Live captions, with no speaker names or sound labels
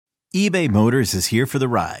eBay Motors is here for the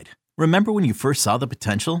ride. Remember when you first saw the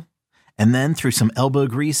potential? And then through some elbow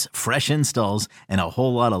grease, fresh installs, and a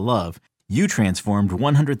whole lot of love, you transformed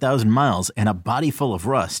 100,000 miles and a body full of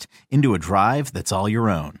rust into a drive that's all your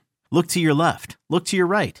own. Look to your left. Look to your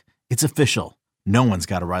right. It's official. No one's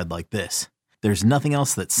got a ride like this. There's nothing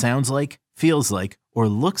else that sounds like, feels like, or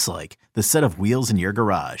looks like the set of wheels in your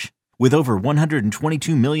garage. With over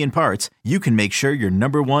 122 million parts, you can make sure your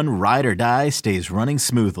number one ride or die stays running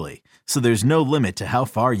smoothly. So there's no limit to how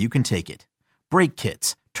far you can take it. Brake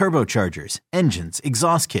kits, turbochargers, engines,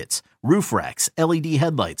 exhaust kits, roof racks, LED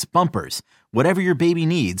headlights, bumpers, whatever your baby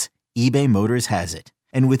needs, eBay Motors has it.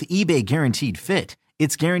 And with eBay Guaranteed Fit,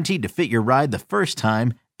 it's guaranteed to fit your ride the first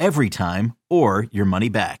time, every time, or your money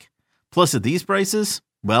back. Plus at these prices,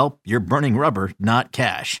 well, you're burning rubber, not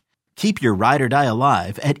cash. Keep your ride or die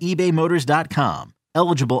alive at ebaymotors.com.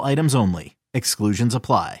 Eligible items only. Exclusions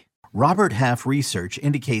apply. Robert Half research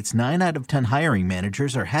indicates 9 out of 10 hiring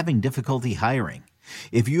managers are having difficulty hiring.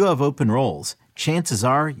 If you have open roles, chances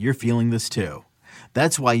are you're feeling this too.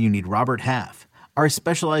 That's why you need Robert Half. Our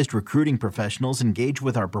specialized recruiting professionals engage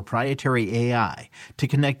with our proprietary AI to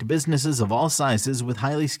connect businesses of all sizes with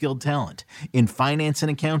highly skilled talent in finance and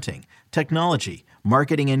accounting, technology,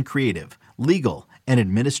 marketing and creative, legal, and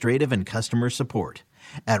administrative and customer support.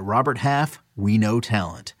 At Robert Half, we know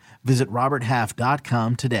talent. Visit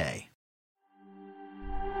roberthalf.com today.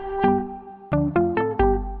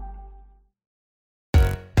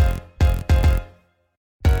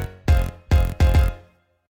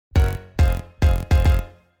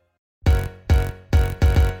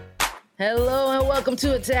 Hello and welcome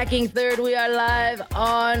to Attacking Third. We are live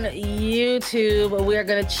on YouTube. We are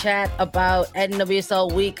going to chat about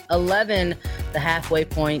NWSL Week 11. The halfway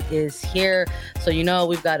point is here. So you know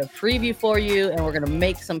we've got a preview for you and we're going to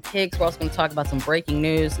make some picks. We're also going to talk about some breaking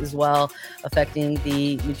news as well affecting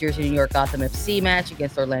the New Jersey, New York Gotham FC match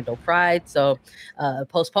against Orlando Pride. So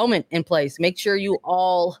postponement in place. Make sure you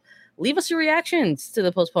all leave us your reactions to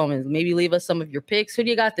the postponement. Maybe leave us some of your picks. Who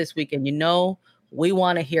do you got this weekend? You know, we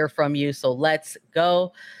want to hear from you, so let's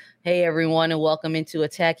go. Hey, everyone, and welcome into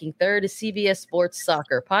Attacking Third, a CBS Sports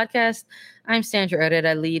Soccer podcast. I'm Sandra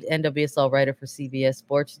Herrera, lead NWSL writer for CBS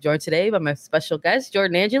Sports, joined today by my special guest,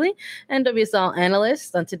 Jordan Angeli, NWSL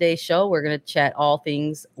analyst. On today's show, we're going to chat all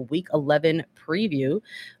things Week 11 preview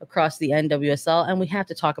across the NWSL, and we have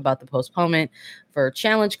to talk about the postponement for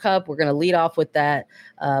Challenge Cup. We're going to lead off with that.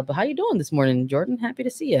 But how you doing this morning, Jordan? Happy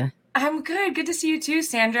to see you. I'm good. Good to see you too,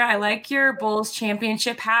 Sandra. I like your Bulls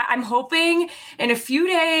championship hat. I'm hoping in a few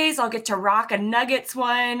days I'll get to rock a Nuggets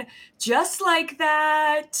one just like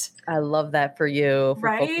that. I love that for you.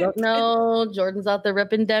 Right? No, Jordan's out there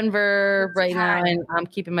repping Denver right now, and I'm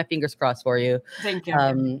keeping my fingers crossed for you. Thank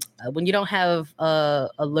you. When you don't have a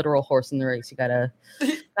literal horse in the race, you gotta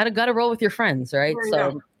roll with your friends, right?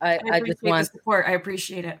 So I just want the support. I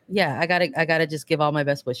appreciate it. Yeah, I gotta just give all my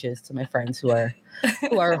best wishes to my friends who have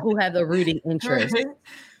the rooting interest.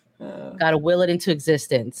 Gotta will it into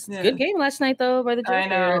existence. Yeah. Good game last night though by the Joker. I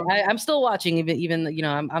know. I'm still watching even you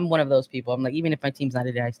know I'm one of those people. I'm like, even if my team's not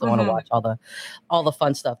in it, I still want to watch all the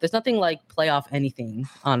fun stuff. There's nothing like playoff anything,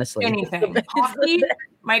 honestly. Anything. Hockey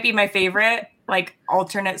might be my favorite like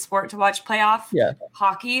alternate sport to watch playoff. Yeah.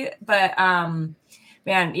 Hockey, but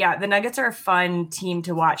man, yeah, the Nuggets are a fun team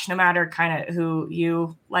to watch no matter kind of who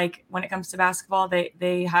you like when it comes to basketball.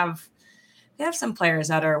 They have some players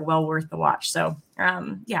that are well worth the watch. So,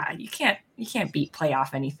 yeah, you can't beat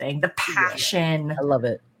playoff anything. The passion, I love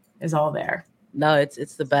it, is all there. No,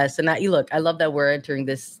 it's the best. And I love that we're entering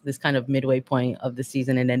this kind of midway point of the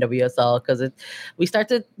season in NWSL because we start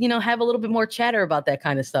to, have a little bit more chatter about that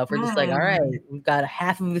kind of stuff. We're just like, all right, we've got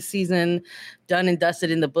half of the season done and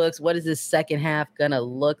dusted in the books. What is this second half gonna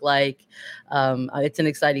look like? It's an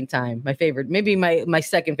exciting time. My favorite, maybe my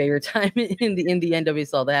second favorite time in the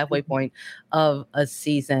NWSL, the halfway point of a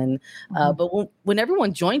season. But when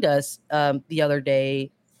everyone joined us the other day,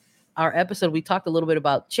 our episode, we talked a little bit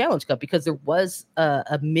about Challenge Cup because there was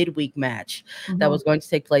a midweek match that was going to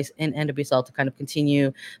take place in NWSL to kind of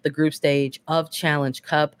continue the group stage of Challenge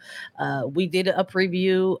Cup. We did a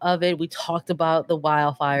preview of it. We talked about the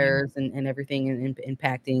wildfires and everything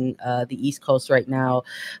impacting the East Coast right now.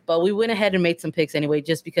 But we went ahead and made some picks anyway,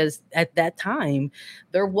 just because at that time,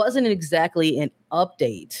 there wasn't exactly an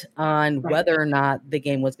update on whether or not the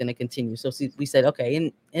game was going to continue. So we said,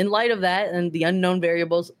 okay, in light of that and the unknown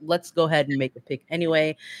variables, let's go ahead and make a pick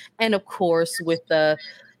anyway. And of course, with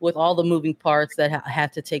all the moving parts that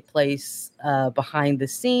have to take place behind the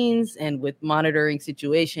scenes and with monitoring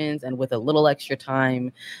situations and with a little extra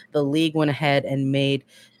time, the league went ahead and made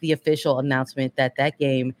the official announcement that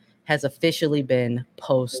game has officially been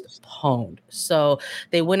postponed. So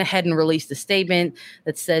they went ahead and released a statement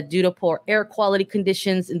that said, due to poor air quality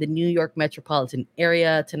conditions in the New York metropolitan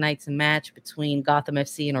area, tonight's match between Gotham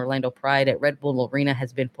FC and Orlando Pride at Red Bull Arena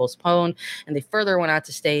has been postponed. And they further went on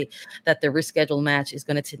to state that the rescheduled match is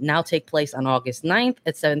going to now take place on August 9th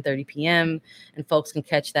at 7:30 p.m. And folks can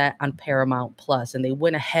catch that on Paramount Plus. And they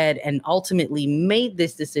went ahead and ultimately made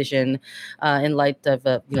this decision in light of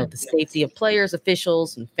the safety of players,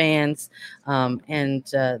 officials, and fans.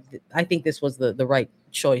 I think this was the right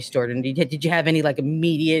choice, Jordan. Did you have any like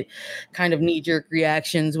immediate kind of knee-jerk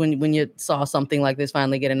reactions when you saw something like this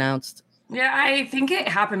finally get announced? Yeah, I think it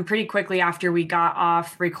happened pretty quickly after we got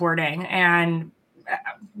off recording, and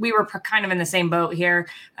we were kind of in the same boat here.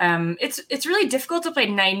 It's really difficult to play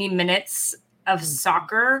 90 minutes of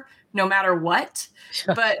soccer no matter what,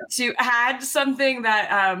 but to add something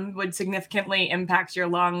that would significantly impact your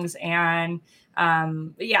lungs, and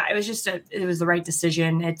it was the right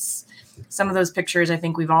decision. It's some of those pictures I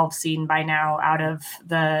think we've all seen by now out of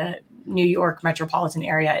the New York metropolitan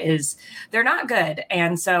area they're not good.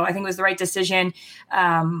 And so I think it was the right decision.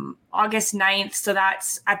 August 9th. So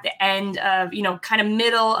that's at the end of, kind of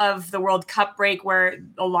middle of the World Cup break where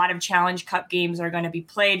a lot of Challenge Cup games are going to be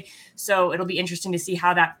played. So it'll be interesting to see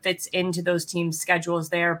how that fits into those teams' schedules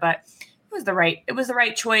there. But it was the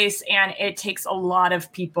right choice. And it takes a lot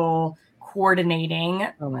of people coordinating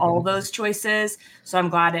all those choices. So I'm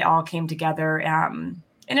glad it all came together in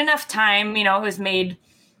enough time. It was made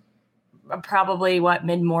probably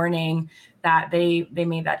mid-morning that they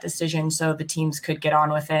made that decision so the teams could get on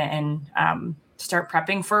with it and start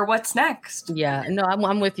prepping for what's next. Yeah, no,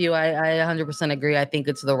 I'm with you. I 100% agree. I think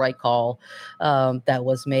it's the right call that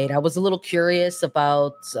was made. I was a little curious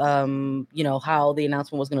about how the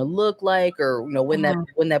announcement was going to look like, or when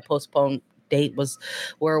that postponed date was,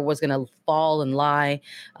 where it was going to fall and lie.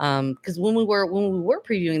 Because when we were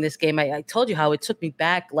previewing this game, I told you how it took me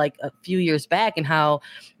back like a few years back, and how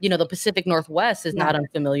the Pacific Northwest is not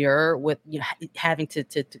unfamiliar with having to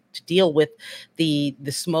deal with the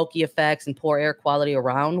smoky effects and poor air quality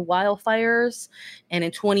around wildfires. And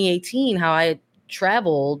in 2018, how I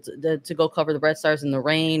traveled to go cover the Red Stars in the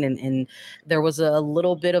rain, and there was a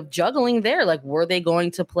little bit of juggling there, like were they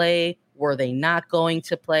going to play, were they not going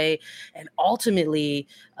to play? And ultimately,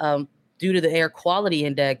 due to the air quality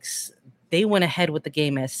index, they went ahead with the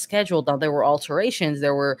game as scheduled. Now, there were alterations.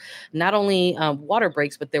 There were not only water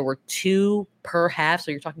breaks, but there were 2 per half.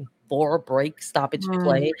 So you're talking 4 break stoppage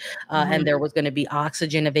play. And there was going to be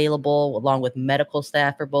oxygen available along with medical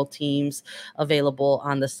staff for both teams available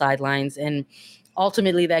on the sidelines. And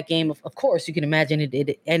ultimately, that game, of course, you can imagine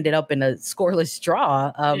it ended up in a scoreless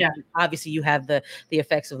draw. Obviously, you have the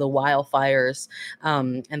effects of the wildfires,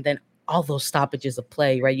 and then all those stoppages of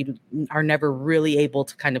play, right? You are never really able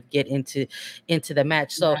to kind of get into the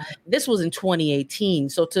match. So this was in 2018.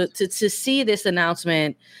 So to see this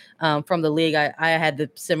announcement from the league, I had the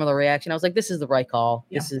similar reaction. I was like, this is the right call.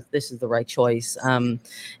 Yeah. This is the right choice. And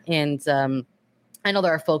I know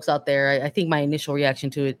there are folks out there. I think my initial reaction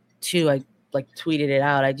to it too, I tweeted it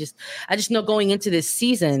out. I just know going into this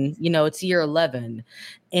season, it's year 11,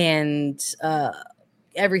 and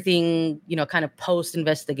everything, kind of post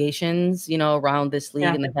investigations, around this league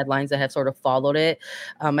and the headlines that have sort of followed it.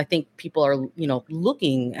 I think people are,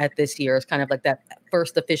 looking at this year as kind of like that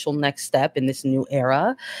first official next step in this new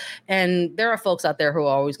era. And there are folks out there who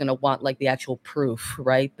are always going to want like the actual proof,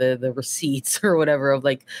 right? The receipts or whatever of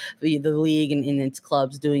like the league and its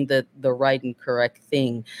clubs doing the right and correct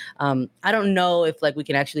thing. I don't know if like we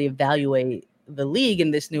can actually evaluate the league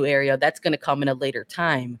in this new area. That's going to come in a later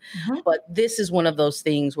time. But this is one of those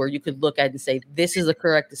things where you could look at and say, this is a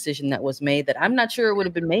correct decision that was made that I'm not sure it would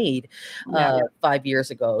have been made 5 years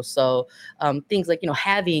ago. So things like,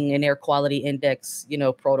 having an air quality index,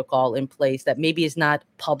 protocol in place that maybe is not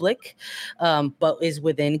public, but is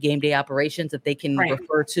within game day operations that they can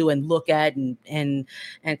refer to and look at and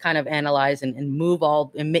kind of analyze and move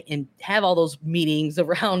all and have all those meetings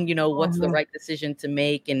around, what's the right decision to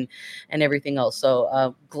make and everything else.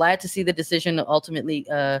 So glad to see the decision ultimately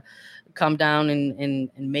come down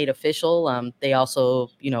and made official. They also,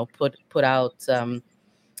 put out,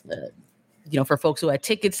 for folks who had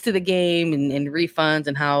tickets to the game and refunds,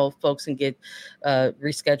 and how folks can get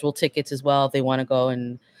rescheduled tickets as well if they want to go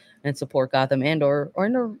and support Gotham or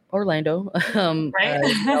in Orlando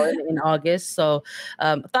in August. So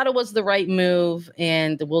I thought it was the right move,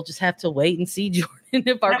 and we'll just have to wait and see, Jordan,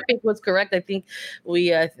 if our pick was correct. I think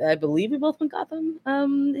I believe we both went Gotham.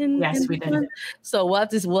 Yes, we did. So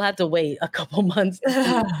we'll have to wait a couple months to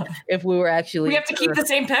see if we were actually. We have to keep the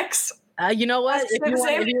same picks. You know what?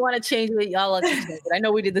 If you want to change it, I'll let you change it. I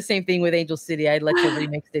know we did the same thing with Angel City. I'd let you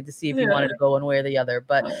remix it to see if you wanted to go one way or the other.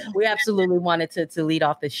 But we absolutely wanted to lead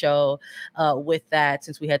off the show with that,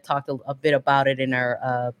 since we had talked a bit about it in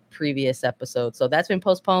our previous episode. So that's been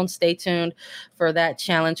postponed. Stay tuned for that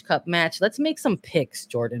Challenge Cup match. Let's make some picks,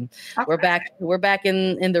 Jordan. Okay. We're back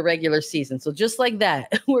in the regular season. So just like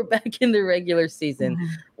that, we're back in the regular season.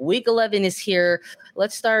 Week 11 is here.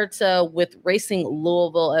 Let's start with Racing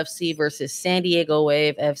Louisville FC versus San Diego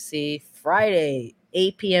Wave FC, Friday,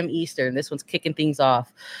 8 p.m. Eastern. This one's kicking things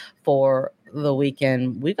off for the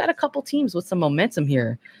weekend. We've got a couple teams with some momentum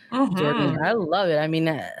here, Jordan. I love it. I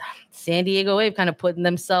mean, San Diego Wave kind of putting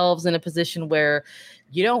themselves in a position where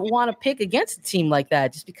you don't want to pick against a team like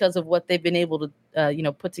that just because of what they've been able to,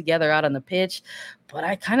 put together out on the pitch. But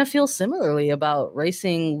I kind of feel similarly about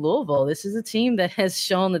Racing Louisville. This is a team that has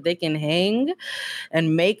shown that they can hang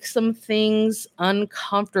and make some things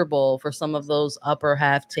uncomfortable for some of those upper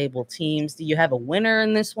half table teams. Do you have a winner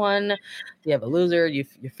in this one? Do you have a loser? You're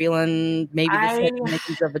feeling maybe the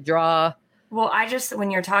makings of a draw? Well,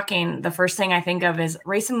 when you're talking, the first thing I think of is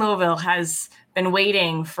Racing Louisville has been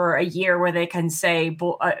waiting for a year where they can say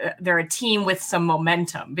they're a team with some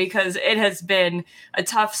momentum, because it has been a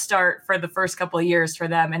tough start for the first couple of years for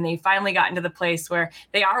them. And they finally got into the place where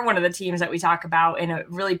they are one of the teams that we talk about in a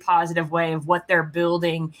really positive way of what they're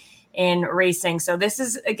building in racing. So this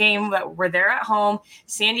is a game where they're at home.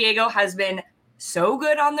 San Diego has been so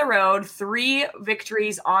good on the road, 3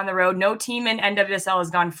 victories on the road. No team in NWSL has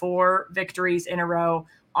gone 4 victories in a row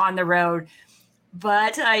on the road,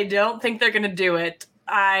 but I don't think they're going to do it.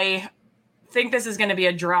 I think this is going to be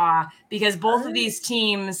a draw, because both of these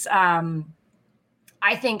teams, I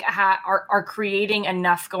think, are creating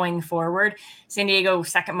enough going forward. San Diego,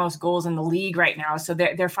 second most goals in the league right now, so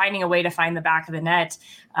they're finding a way to find the back of the net,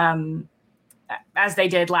 as they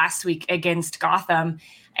did last week against Gotham.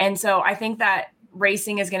 And so I think that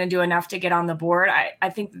Racing is going to do enough to get on the board. I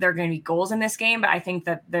think that there are going to be goals in this game, but I think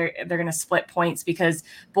that they're going to split points, because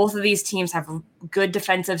both of these teams have good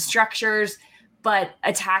defensive structures, but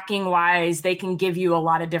attacking wise, they can give you a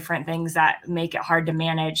lot of different things that make it hard to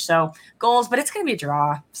manage. So goals, but it's going to be a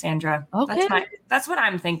draw, Sandra. Okay. That's what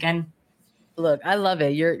I'm thinking. Look, I love it.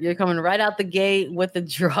 You're coming right out the gate with the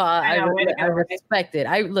draw. I respect it.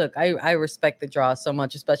 I respect the draw so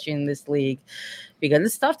much, especially in this league, because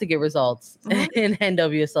it's tough to get results in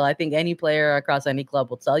NWSL. I think any player across any club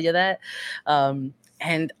will tell you that.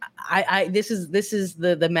 And this is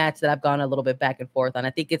the match that I've gone a little bit back and forth on. I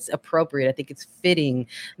think it's appropriate. I think it's fitting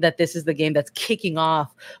that this is the game that's kicking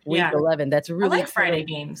off week 11. That's really, I like Friday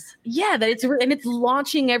games. Yeah, it's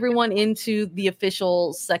launching everyone into the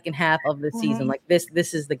official second half of the season. Like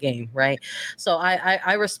this is the game, right? So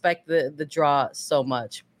I respect the draw so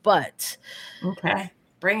much. But okay,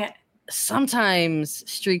 bring it. Sometimes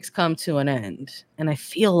streaks come to an end, and I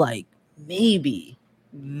feel like maybe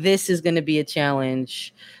this is going to be a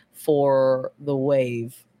challenge for the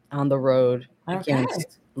Wave on the road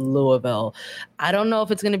against Louisville. I don't know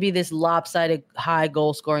if it's going to be this lopsided high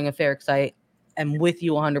goal scoring affair, because I am with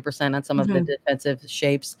you 100% on some of the defensive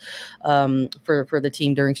shapes for the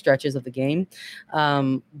team during stretches of the game.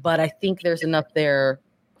 But I think there's enough there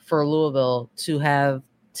for Louisville to have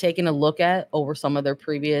taken a look at over some of their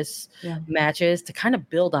previous matches to kind of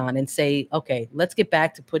build on and say, okay, let's get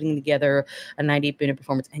back to putting together a 98-minute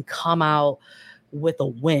performance and come out with a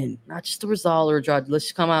win, not just a result or a draw.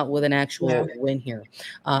 Let's come out with an actual win here.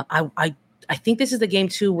 I think this is the game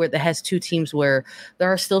too where it has 2 teams where there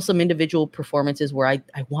are still some individual performances where I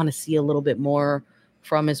want to see a little bit more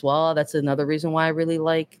from as well. That's another reason why I really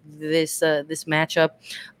like this matchup.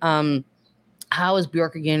 How is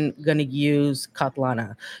Bjorkgren going to use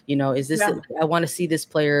Katlana? Is this, I want to see this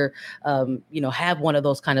player, have one of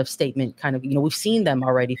those kind of statement kind of, we've seen them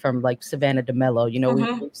already from like Savannah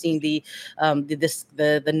DeMello, we've seen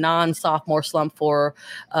the non-sophomore slump for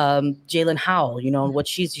Jalen Howell, and what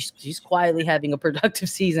she's quietly having a productive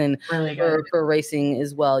season for Racing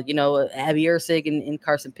as well. Abby Erceg and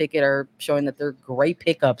Carson Pickett are showing that they're great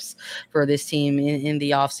pickups for this team in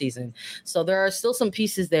the offseason. So there are still some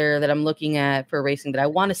pieces there that I'm looking at for Racing that I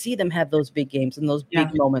want to see them have those big games and those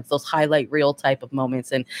big moments, those highlight reel type of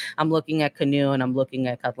moments. And I'm looking at Canoe and I'm looking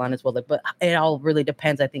at Katlan as well. But it all really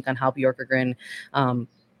depends, I think, on how Bjorkgren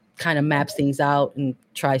kind of maps things out and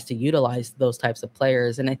tries to utilize those types of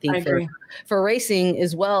players. And I think for Racing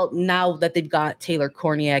as well, now that they've got Taylor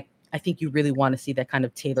Korniak, I think you really want to see that kind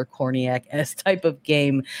of Taylor Korniak-esque type of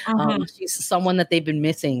game. She's someone that they've been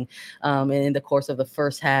missing in the course of the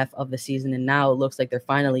first half of the season. And now it looks like they're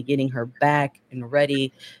finally getting her back and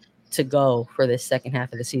ready. to go for this second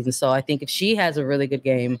half of the season. So I think if she has a really good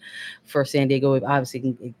game for San Diego,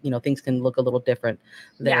 obviously, things can look a little different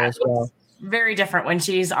there as well. Very different when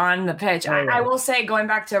she's on the pitch. Oh, yeah. I will say, going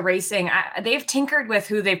back to racing, they've tinkered with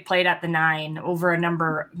who they've played at the 9 over a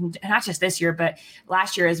number, not just this year, but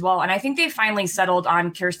last year as well. And I think they finally settled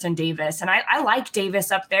on Kirsten Davis. And I like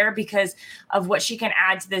Davis up there because of what she can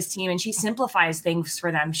add to this team. And she simplifies things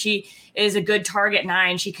for them. She is a good target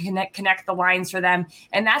 9. She can connect the lines for them.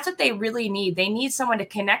 And that's what they really need. They need someone to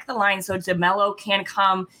connect the lines so DeMello can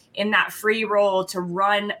come in that free role to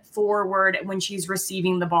run forward when she's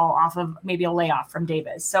receiving the ball off of maybe a layoff from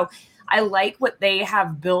Davis. So I like what they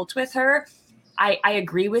have built with her. I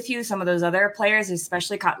agree with you. Some of those other players,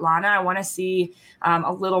 especially Katlana, I want to see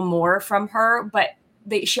a little more from her, but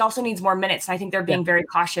she also needs more minutes. I think they're being very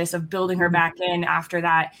cautious of building her back in after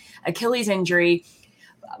that Achilles injury.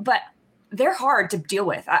 But they're hard to deal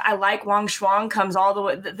with. I like Wang Shuang comes all the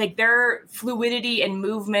way, like their fluidity and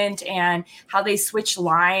movement and how they switch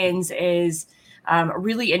lines is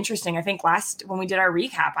really interesting. I think when we did our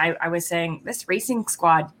recap, I was saying this racing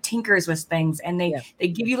squad tinkers with things and they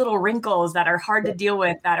give you little wrinkles that are hard to deal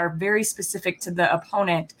with, that are very specific to the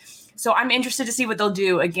opponent. So I'm interested to see what they'll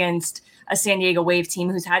do against a San Diego Wave team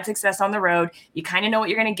who's had success on the road. You kind of know what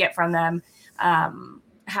you're going to get from them.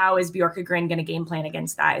 How is Bjorkegren going to game plan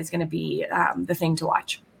against that is going to be the thing to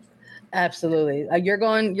watch. Absolutely. You're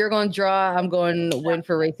going draw. I'm going win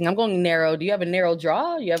for racing. I'm going narrow. Do you have a narrow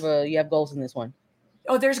draw? You have goals in this one?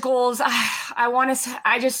 Oh, there's goals.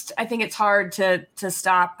 I think it's hard to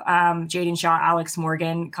stop Jaden Shaw, Alex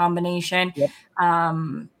Morgan combination. Yep.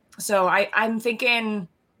 So I'm thinking,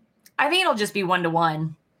 I think it'll just be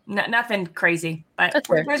 1-1. Nothing crazy, but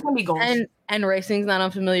there's going to be goals. And racing's not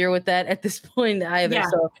unfamiliar with that at this point either. Yeah.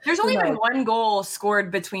 So there's only been one goal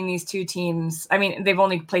scored between these two teams. I mean, they've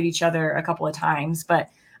only played each other a couple of times, but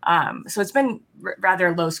so it's been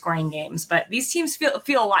rather low scoring games. But these teams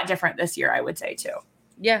feel a lot different this year, I would say too.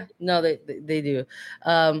 Yeah, no, they do.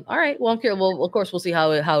 All right. Well, I'm curious. Well, of course, we'll see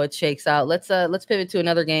how it shakes out. Let's pivot to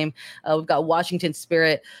another game. We've got Washington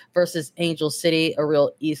Spirit versus Angel City, a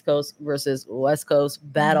real East Coast versus West Coast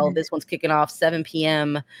battle. Mm-hmm. This one's kicking off 7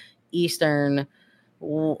 p.m. Eastern.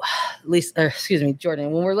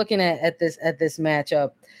 Jordan. When we're looking at this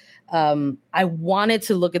matchup, I wanted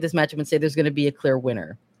to look at this matchup and say there's going to be a clear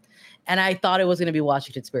winner. And I thought it was going to be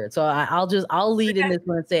Washington Spirit. So I'll lead in this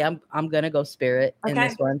one and say I'm going to go Spirit in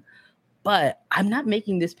this one. But I'm not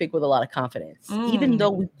making this pick with a lot of confidence, even though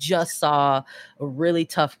we just saw a really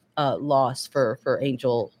tough loss for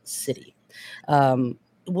Angel City.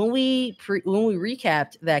 When we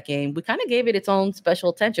recapped that game, we kind of gave it its own special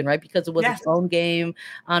attention, right? Because it was its own game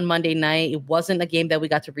on Monday night. It wasn't a game that we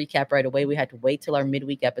got to recap right away. We had to wait till our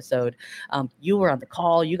midweek episode. You were on the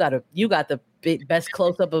call. You got the best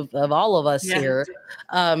close-up of all of us here.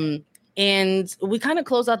 And we kind of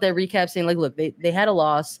closed out that recap saying, like, look, they had a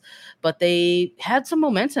loss, but they had some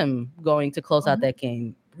momentum going to close out that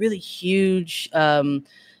game. Really huge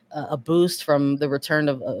a boost from the return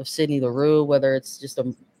of Sydney Leroux, whether it's just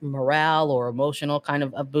a morale or emotional kind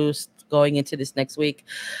of a boost going into this next week.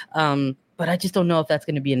 But I just don't know if that's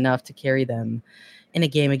going to be enough to carry them in a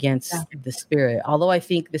game against the Spirit. Although I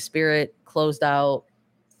think the Spirit closed out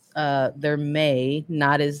their May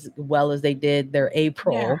not as well as they did their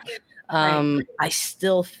April. I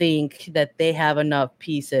still think that they have enough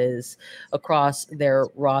pieces across their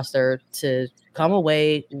roster to come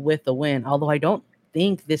away with a win. Although I don't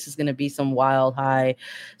think this is going to be some wild high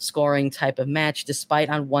scoring type of match, despite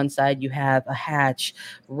on one side you have a Hatch,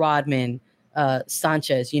 Rodman,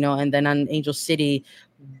 Sanchez, and then on Angel City,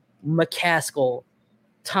 McCaskill,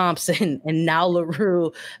 Thompson, and now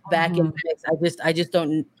LaRue back in the mix. I just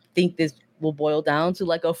don't think this will boil down to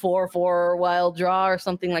like a 4-4 wild draw or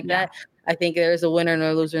something like that. I think there's a winner and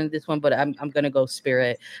a loser in this one, but I'm going to go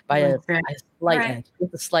Spirit by a slight edge.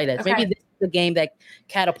 With a slight edge. Maybe this is the game that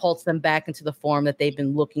catapults them back into the form that they've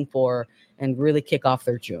been looking for and really kick off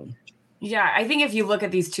their June. Yeah, I think if you look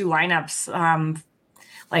at these two lineups,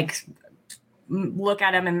 look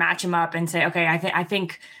at them and match them up and say, okay, I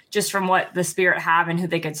think just from what the Spirit have and who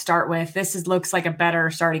they could start with, looks like a better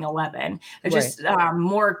starting 11. They're just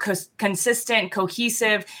more consistent,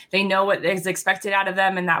 cohesive. They know what is expected out of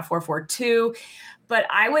them in that 4-4-2. But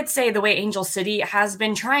I would say the way Angel City has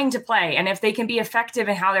been trying to play, and if they can be effective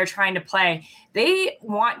in how they're trying to play, they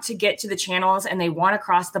want to get to the channels and they want to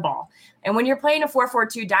cross the ball. And when you're playing a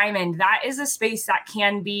 4-4-2 diamond, that is a space that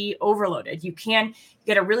can be overloaded. You can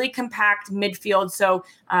get a really compact midfield. So,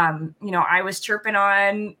 I was chirping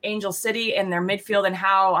on Angel City and their midfield and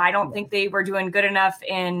how I don't think they were doing good enough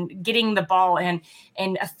in getting the ball and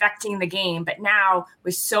affecting the game. But now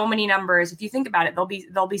with so many numbers, if you think about it,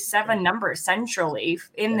 there'll be 7 numbers centrally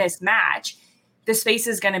in this match. The space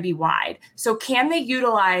is going to be wide. So can they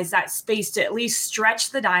utilize that space to at least stretch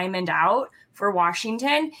the diamond out for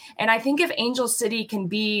Washington? And I think if Angel City can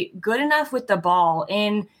be good enough with the ball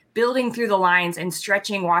in building through the lines and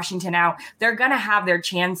stretching Washington out, they're going to have their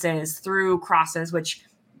chances through crosses, which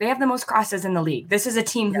they have the most crosses in the league. This is a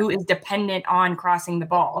team who is dependent on crossing the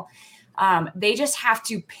ball. They just have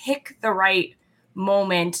to pick the right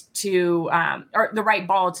moment or the right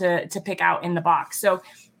ball to pick out in the box. So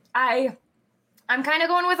I'm kind of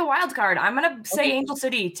going with a wild card. I'm going to say Angel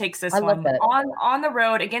City takes this one on the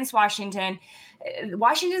road against Washington.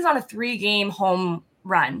 Washington's on a 3-game home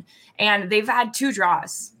run, and they've had 2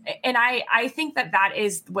 draws. And I think that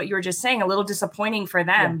is what you were just saying, a little disappointing for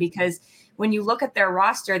them because when you look at their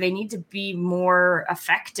roster, they need to be more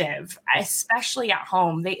effective, especially at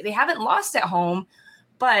home. They haven't lost at home,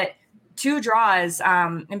 but 2 draws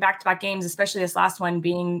in back-to-back games, especially this last one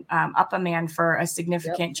being up a man for a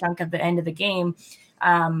significant chunk of the end of the game.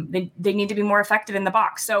 They need to be more effective in the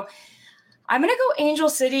box. So I'm going to go Angel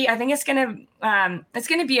City. I think it's going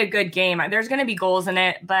to be a good game. There's going to be goals in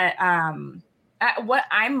it, but what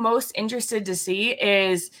I'm most interested to see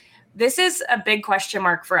is this is a big question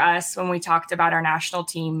mark for us when we talked about our national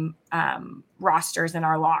team rosters and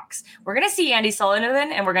our locks. We're going to see Andy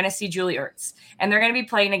Sullivan and we're going to see Julie Ertz, and they're going to be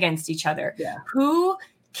playing against each other. Yeah. Who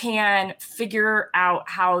can figure out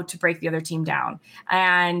how to break the other team down?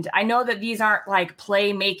 And I know that these aren't like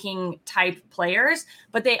playmaking type players,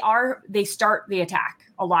 but they start the attack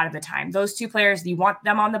a lot of the time. Those 2 players, you want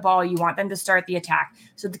them on the ball, you want them to start the attack.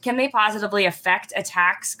 So can they positively affect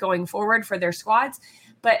attacks going forward for their squads?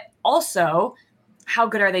 But also, how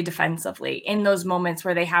good are they defensively in those moments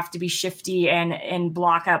where they have to be shifty and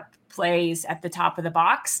block up plays at the top of the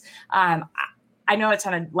box? I know it's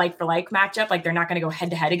on a like-for-like matchup. Like, they're not going to go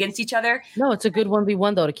head-to-head against each other. No, it's a good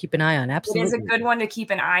 1v1, though, to keep an eye on. Absolutely. It is a good one to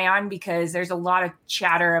keep an eye on because there's a lot of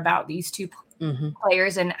chatter about these 2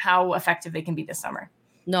 players and how effective they can be this summer.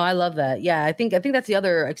 No, I love that. Yeah, I think that's the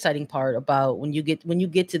other exciting part about when you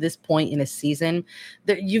get to this point in a season,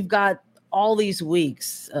 that you've got all these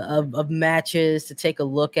weeks of matches to take a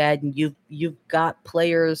look at, and you've got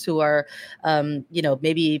players who are,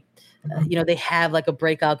 maybe they have like a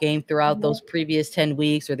breakout game throughout those previous 10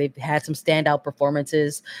 weeks, or they've had some standout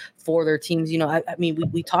performances for their teams. I mean,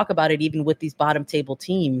 we talk about it even with these bottom table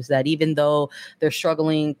teams, that even though they're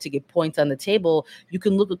struggling to get points on the table, you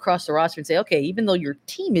can look across the roster and say, okay, even though your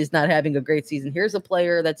team is not having a great season, here's a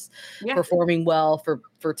player that's performing well for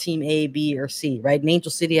team A, B, or C, right? And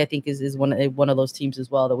Angel City, I think, is one of those teams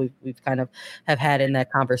as well that we've kind of have had in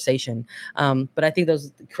that conversation. But I think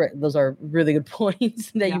those are really good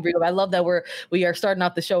points that you bring up. I love that we are starting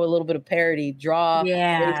off the show with a little bit of parody, draw,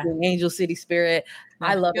 Angel City Spirit.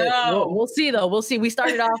 I love it. We'll see, though. We'll see. We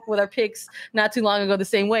started off with our picks not too long ago the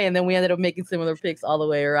same way, and then we ended up making similar picks all the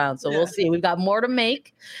way around. So we'll see. We've got more to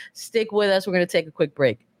make. Stick with us. We're going to take a quick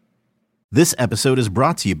break. This episode is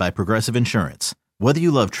brought to you by Progressive Insurance. Whether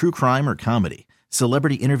you love true crime or comedy,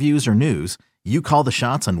 celebrity interviews or news, you call the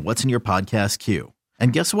shots on what's in your podcast queue.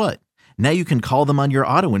 And guess what? Now you can call them on your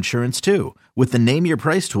auto insurance, too, with the Name Your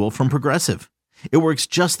Price tool from Progressive. It works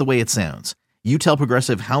just the way it sounds. You tell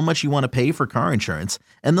Progressive how much you want to pay for car insurance,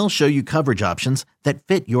 and they'll show you coverage options that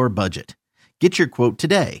fit your budget. Get your quote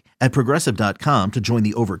today at Progressive.com to join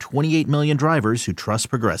the over 28 million drivers who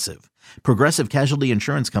trust Progressive. Progressive Casualty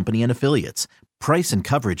Insurance Company and Affiliates. Price and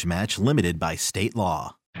coverage match limited by state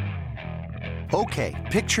law. Okay,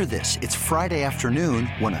 picture this. It's Friday afternoon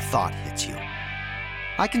when a thought hits you.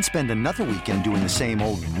 I can spend another weekend doing the same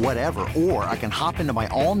old whatever, or I can hop into my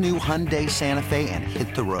all-new Hyundai Santa Fe and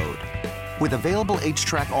hit the road. With available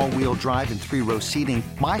H-Track all-wheel drive and 3-row seating,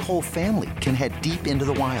 my whole family can head deep into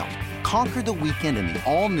the wild. Conquer the weekend in the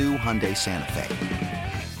all-new Hyundai Santa Fe.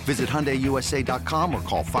 Visit HyundaiUSA.com or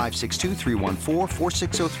call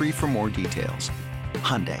 562-314-4603 for more details.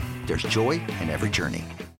 Hyundai, there's joy in every journey.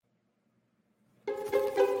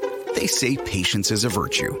 They say patience is a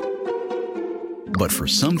virtue. But for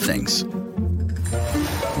some things,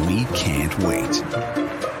 we can't wait.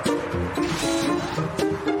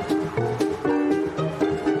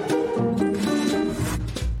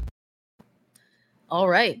 All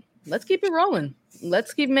right, let's keep it rolling.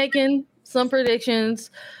 Let's keep making some predictions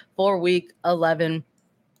for week 11.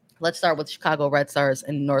 Let's start with Chicago Red Stars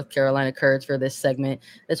and North Carolina Courage for this segment.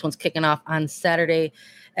 This one's kicking off on Saturday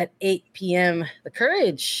at 8 p.m. The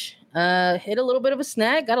Courage hit a little bit of a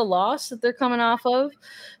snag, got a loss that they're coming off of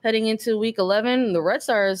heading into week 11. The Red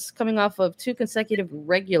Stars coming off of 2 consecutive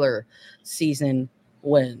regular season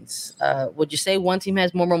wins. Would you say one team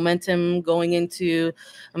has more momentum going into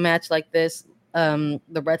a match like this?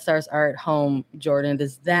 The Red Stars are at home. Jordan,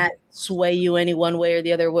 does that sway you any one way or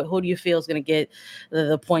the other? Who do you feel is going to get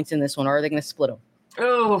the points in this one, or are they going to split them?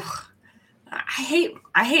 Oh, I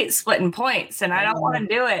hate splitting points, and I don't want to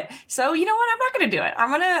do it. So you know what? I'm not going to do it.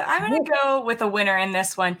 I'm gonna go with a winner in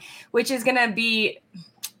this one, which is going to be.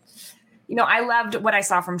 I loved what I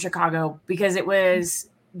saw from Chicago because it was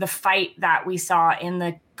the fight that we saw in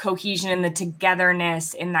the cohesion and the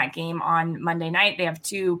togetherness in that game on Monday night. They have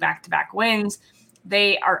 2 back-to-back wins.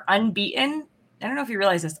 They are unbeaten. I don't know if you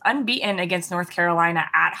realize this, unbeaten against North Carolina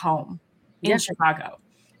at home in Chicago,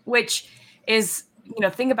 which is,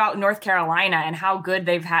 think about North Carolina and how good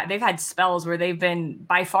they've had. They've had spells where they've been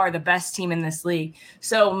by far the best team in this league.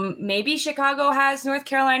 So maybe Chicago has North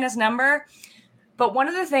Carolina's number. But one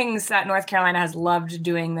of the things that North Carolina has loved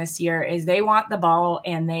doing this year is they want the ball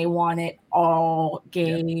and they want it all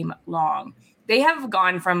game long. They have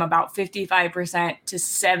gone from about 55% to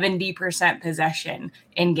 70% possession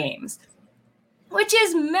in games, which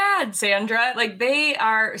is mad, Sandra. Like, they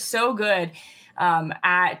are so good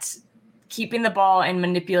at keeping the ball and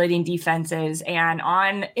manipulating defenses.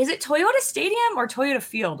 And is it Toyota Stadium or Toyota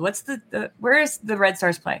Field? Where is the Red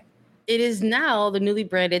Stars play? It is now the newly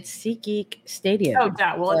branded SeatGeek Stadium. Oh,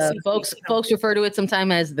 duh. Well, folks refer to it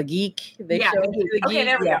sometimes as the Geek. The Geek. Okay,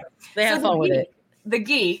 there we go. They have fun with it. The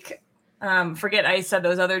Geek. Forget I said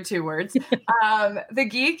those other 2 words. The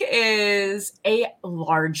Geek is a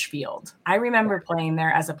large field. I remember playing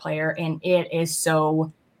there as a player, and it is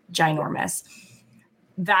so ginormous.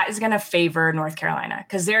 That is going to favor North Carolina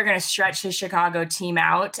because they're going to stretch the Chicago team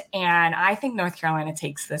out. And I think North Carolina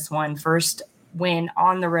takes this one first win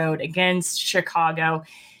on the road against Chicago.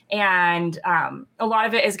 And a lot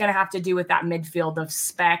of it is going to have to do with that midfield of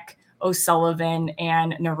Speck, O'Sullivan,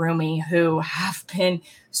 and Narumi, who have been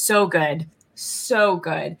so good.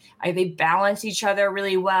 They balance each other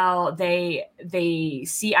really well. They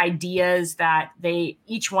see ideas that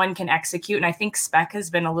each one can execute. And I think Speck has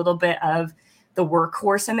been a little bit of the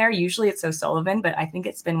workhorse in there. Usually it's O'Sullivan, but I think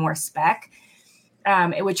it's been more Speck,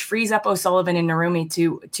 which frees up O'Sullivan and Narumi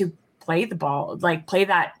to play the ball, like play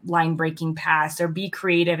that line breaking pass or be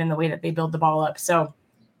creative in the way that they build the ball up. So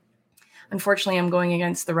unfortunately I'm going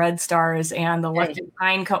against the Red Stars and the Lucky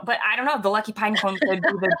Pine Cone, but I don't know, the Lucky Pine Cone could be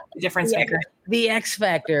the difference maker. The X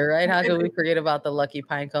factor, right? How could we forget about the Lucky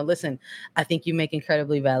Pine Cone? Listen, I think you make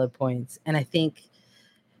incredibly valid points. And I think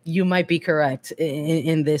you might be correct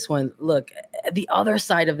in this one. Look, the other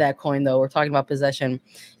side of that coin, though, we're talking about possession.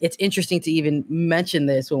 It's interesting to even mention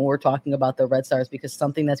this when we're talking about the Red Stars, because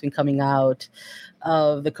something that's been coming out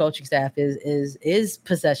of the coaching staff is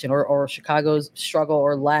possession or Chicago's struggle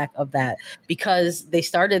or lack of that, because they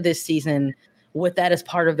started this season with that as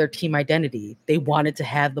part of their team identity. They wanted to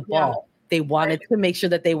have the ball. They wanted to make sure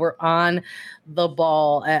that they were on the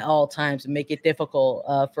ball at all times and make it difficult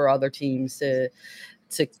for other teams to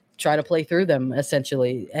try to play through them,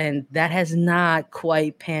 essentially. And that has not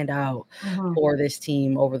quite panned out for this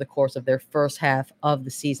team over the course of their first half of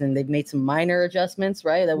the season. They've made some minor adjustments,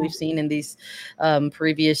 right, that we've seen in these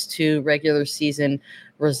previous 2 regular season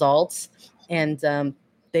results. And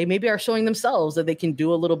they maybe are showing themselves that they can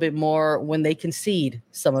do a little bit more when they concede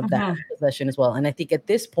some of that possession as well. And I think at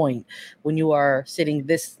this point, when you are sitting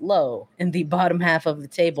this low in the bottom half of the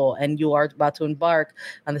table and you are about to embark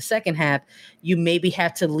on the second half, you maybe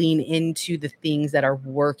have to lean into the things that are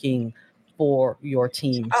working for your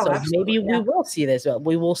team. So maybe we will see this.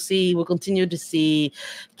 We'll continue to see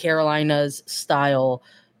Carolina's style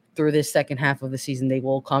through this second half of the season. They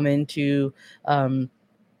will come into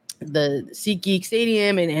the SeatGeek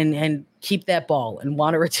Stadium and keep that ball and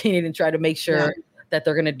want to retain it and try to make sure that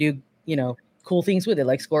they're going to do, cool things with it,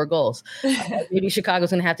 like score goals. Maybe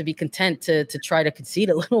Chicago's going to have to be content to try to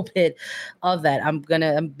concede a little bit of that. I'm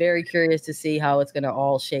very curious to see how it's going to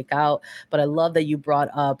all shake out. But I love that you brought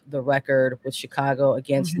up the record with Chicago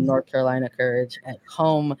against North Carolina Courage at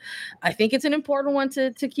home. I think it's an important one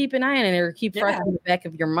to keep an eye on or keep fresh in the back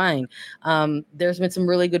of your mind. There's been some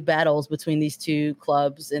really good battles between these 2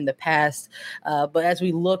 clubs in the past. But as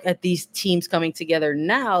we look at these teams coming together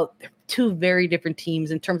now, they're 2 very different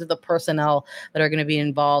teams in terms of the personnel that are going to be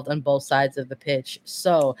involved on both sides of the pitch.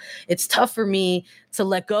 So it's tough for me to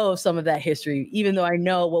let go of some of that history, even though I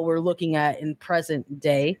know what we're looking at in present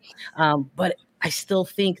day. But I still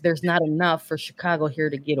think there's not enough for Chicago here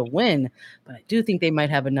to get a win, but I do think they might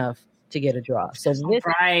have enough to get a draw. So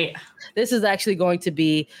this is actually going to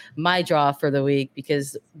be my draw for the week,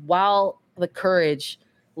 because while the Courage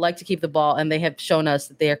like to keep the ball and they have shown us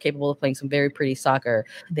that they are capable of playing some very pretty soccer,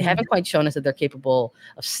 they haven't quite shown us that they're capable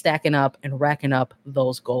of stacking up and racking up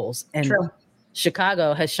those goals. And True.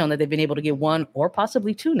 Chicago has shown that they've been able to get one or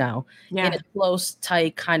possibly two now in a close,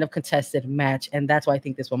 tight, kind of contested match. And that's why I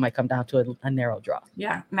think this one might come down to a narrow draw.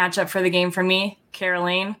 Yeah. Matchup for the game for me,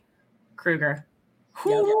 Caroline Kruger.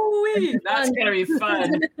 Yep. That's going to be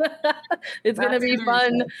fun. It's going to be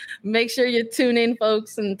fun. Make sure you tune in,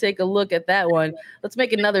 folks, and take a look at that one. Let's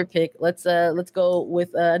make another pick. Let's go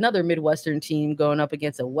with another Midwestern team going up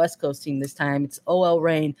against a West Coast team this time. It's OL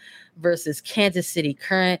Reign versus Kansas City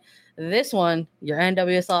Current. This one, your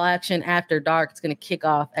NWSL action after dark. It's going to kick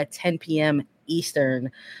off at 10 p.m. Eastern.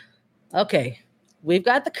 Okay, we've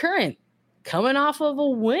got the Current coming off of a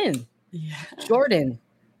win. Yeah. Jordan,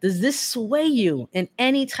 does this sway you in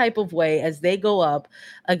any type of way as they go up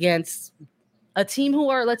against a team who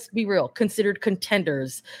are, let's be real, considered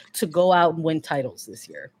contenders to go out and win titles this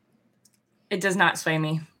year? It does not sway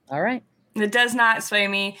me. All right. It does not sway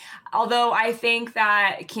me. Although I think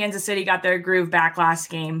that Kansas City got their groove back last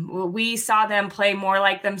game. We saw them play more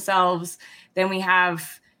like themselves than we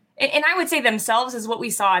have. And I would say themselves is what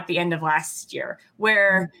we saw at the end of last year,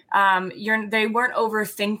 where they weren't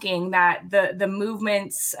overthinking that the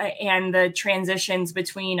movements and the transitions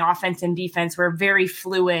between offense and defense were very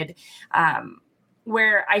fluid.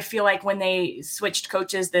 Where I feel like when they switched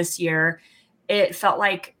coaches this year, it felt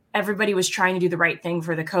like everybody was trying to do the right thing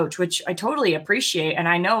for the coach, which I totally appreciate. And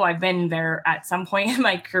I know I've been there at some point in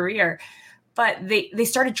my career, but they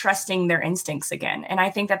started trusting their instincts again. And I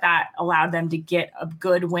think that allowed them to get a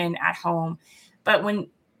good win at home. But when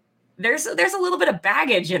there's a little bit of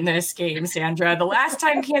baggage in this game, Sandra, the last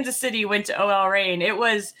time Kansas City went to OL Reign, it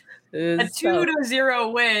was a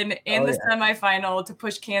 2-0 win in the semifinal to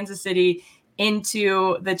push Kansas City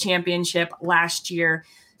into the championship last year.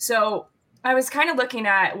 So I was kind of looking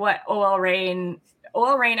at what OL Reign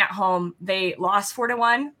at home, they lost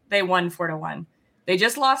 4-1. They won 4-1. They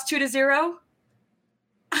just lost 2-0.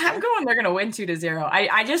 I'm going, they're going to win 2-0.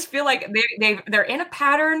 I just feel like they're in a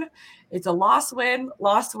pattern. It's a loss win.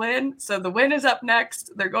 So the win is up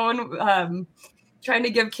next. They're going, trying to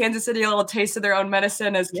give Kansas City a little taste of their own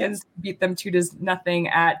medicine as Kansas beat them 2-0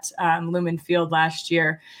 at Lumen Field last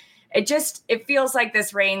year. It feels like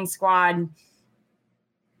this Reign squad,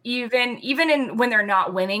 even when they're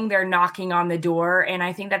not winning, they're knocking on the door. And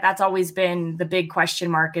I think that's always been the big question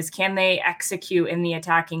mark is, can they execute in the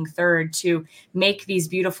attacking third to make these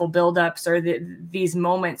beautiful buildups or these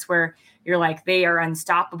moments where you're like, they are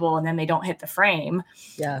unstoppable and then they don't hit the frame.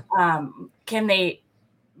 Yeah. Can they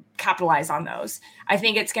capitalize on those? I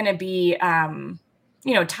think it's going to be,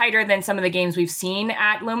 tighter than some of the games we've seen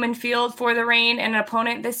at Lumen Field for the Reign and an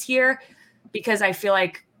opponent this year, because I feel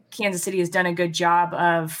like Kansas City has done a good job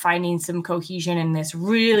of finding some cohesion in this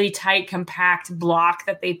really tight, compact block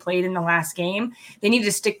that they played in the last game. They need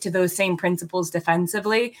to stick to those same principles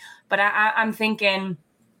defensively, but I'm thinking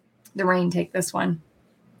the Reign take this one.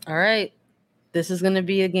 All right. This is going to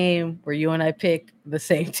be a game where you and I pick the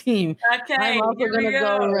same team. Okay.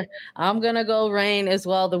 I'm going to go Reign as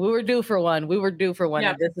well. We were due for one.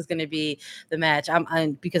 Yeah. And this is going to be the match.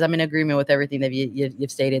 Because I'm in agreement with everything that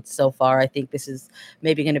you've stated so far. I think this is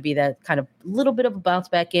maybe going to be that kind of little bit of a bounce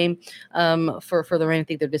back game for the Reign. I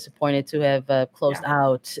think they're disappointed to have closed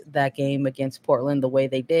out that game against Portland the way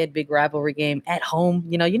they did. Big rivalry game at home.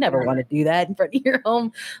 You never want to do that in front of your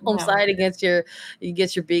home side against your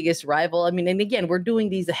biggest rival. I mean, and again, we're doing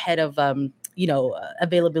these ahead of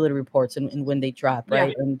availability reports and when they drop,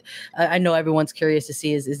 right? Yeah. And I know everyone's curious to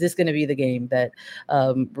see, is this going to be the game that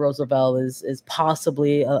Rose Lavelle is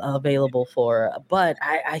possibly available for? But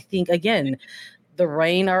I think, again, the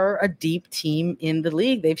Reign are a deep team in the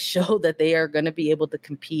league. They've showed that they are going to be able to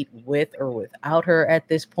compete with or without her at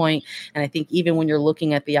this point. And I think even when you're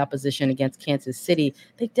looking at the opposition against Kansas City,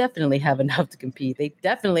 they definitely have enough to compete. They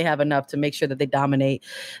definitely have enough to make sure that they dominate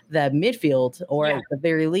that midfield, or at the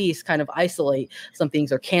very least kind of isolate some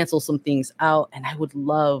things or cancel some things out. And I would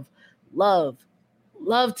love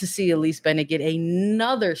to see Elise Bennett get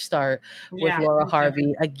another start with Laura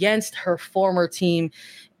Harvey against her former team,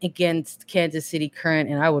 against Kansas City Current,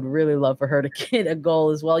 and I would really love for her to get a goal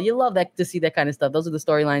as well. You love to see that kind of stuff. Those are the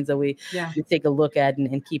storylines that we take a look at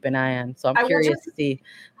and keep an eye on. So I'm curious to see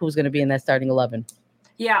who's going to be in that starting 11.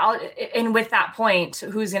 Yeah, and with that point,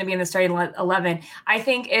 who's going to be in the starting 11? I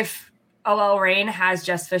think if OL Reign has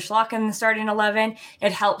Jess Fishlock in the starting 11,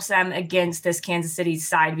 it helps them against this Kansas City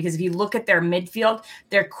side, because if you look at their midfield,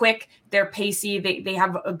 they're quick, they're pacey, they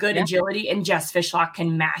have a good agility, and Jess Fishlock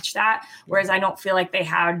can match that. Whereas I don't feel like they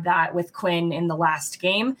had that with Quinn in the last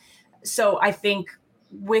game. So I think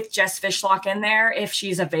with Jess Fishlock in there, if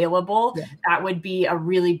she's available, that would be a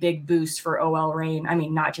really big boost for OL Reign. I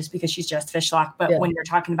mean, not just because she's Jess Fishlock, but when you're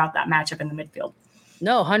talking about that matchup in the midfield.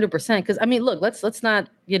 No, 100%. Because I mean, look, let's not,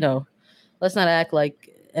 let's not act like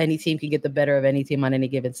any team can get the better of any team on any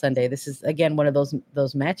given Sunday. This is, again, one of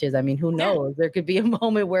those matches. I mean, who knows? There could be a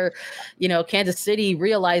moment where, Kansas City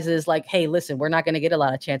realizes like, hey, listen, we're not going to get a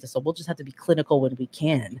lot of chances, so we'll just have to be clinical when we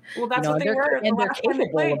can. Well, that's what they were. And they're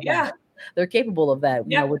capable of that. They're capable of that.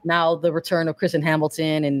 With now the return of Kristen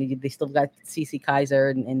Hamilton, and they still got Cece Kaiser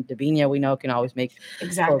and Davinia, we know can always make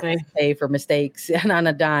pay for mistakes and on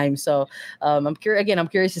a dime. So I'm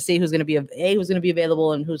curious to see who's going to be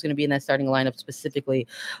available and who's going to be in that starting lineup specifically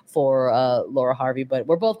for Laura Harvey. But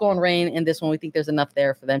we're both going Reign in this one. We think there's enough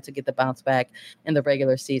there for them to get the bounce back in the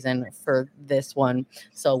regular season for this one.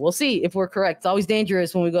 So we'll see if we're correct. It's always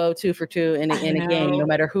dangerous when we go 2 for 2 in a game, no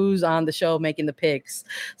matter who's on the show making the picks.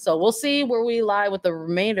 So we'll see where we lie with the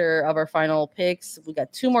remainder of our final picks. We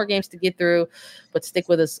got 2 more games to get through, but stick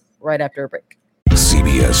with us right after a break.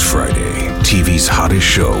 CBS Friday. TV's hottest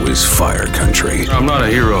show is Fire Country. I'm not a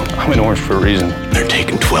hero. I'm in orange for a reason. They're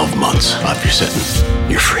taking 12 months off your sentence.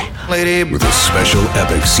 You're free. Lady, with a special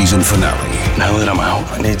epic season finale. Now that I'm out,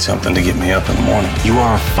 I need something to get me up in the morning. You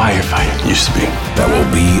are a firefighter. Used to be. That will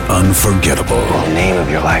be unforgettable. In the name of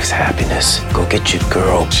your life's happiness, go get your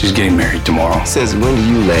girl. She's getting married tomorrow. Says, when do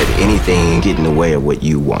you let anything get in the way of what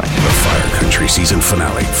you want? The Fire Country season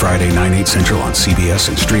finale, Friday, 9/8 Central on CBS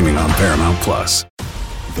and streaming on Paramount+.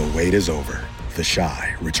 The wait is over. The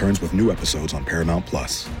Chi returns with new episodes on Paramount+.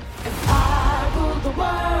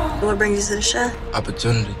 What brings you to the Chi?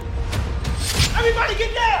 Opportunity. Everybody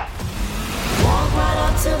get down! Walk right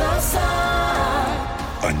up to the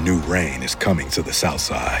side. A new reign is coming to the South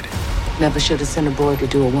Side. Never should have sent a boy to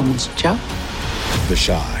do a woman's job. The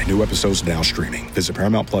Chi. New episodes now streaming. Visit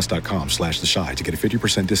ParamountPlus.com/The Chi to get a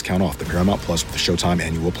 50% discount off the Paramount Plus with the Showtime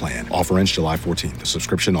annual plan. Offer ends July 14th. The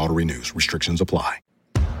subscription auto-renews. Restrictions apply.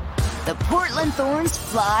 The Portland Thorns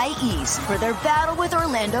fly east for their battle with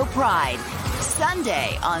Orlando Pride.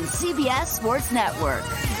 Sunday on CBS Sports Network.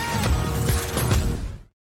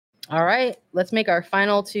 All right, let's make our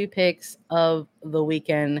final 2 picks of the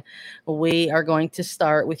weekend. We are going to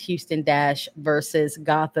start with Houston Dash versus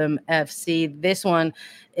Gotham FC. This one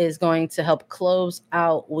is going to help close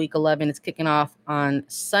out Week 11. It's kicking off on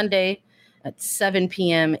Sunday at 7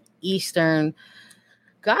 p.m. Eastern.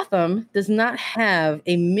 Gotham does not have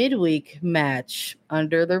a midweek match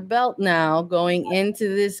under their belt now going into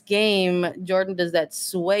this game. Jordan, does that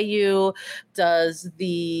sway you? Does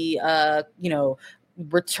the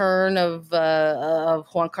return of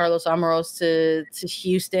Juan Carlos Amoros to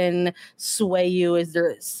Houston sway you? Is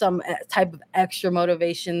there some type of extra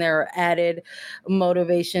motivation there, or added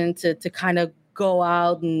motivation to kind of go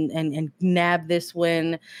out and nab this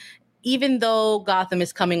win? Even though Gotham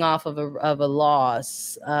is coming off of a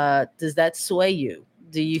loss, does that sway you?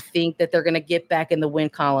 Do you think that they're going to get back in the win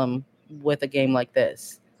column with a game like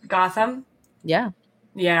this? Gotham? Yeah,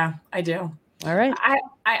 I do. All right.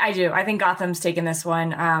 I do. I think Gotham's taking this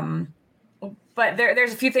one. But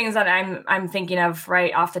there's a few things that I'm thinking of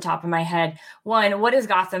right off the top of my head. One, what has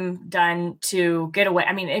Gotham done to get away?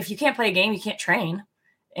 I mean, if you can't play a game, you can't train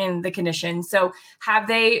in the conditions. So have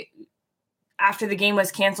they, after the game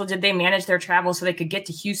was canceled, did they manage their travel so they could get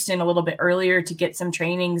to Houston a little bit earlier to get some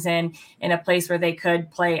trainings in a place where they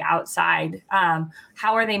could play outside?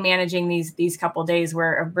 How are they managing these couple days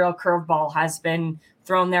where a real curveball has been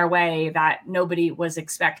thrown their way that nobody was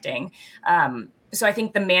expecting? So I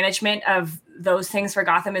think the management of those things for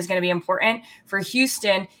Gotham is going to be important. For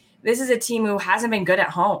Houston, this is a team who hasn't been good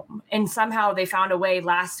at home, and somehow they found a way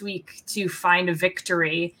last week to find a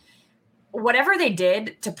victory. Whatever they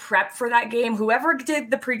did to prep for that game, whoever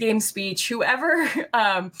did the pregame speech, whoever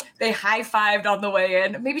they high-fived on the way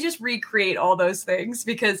in, maybe just recreate all those things,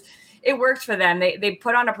 because it worked for them. They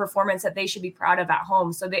put on a performance that they should be proud of at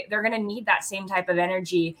home. So they're going to need that same type of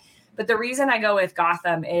energy. But the reason I go with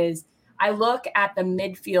Gotham is I look at the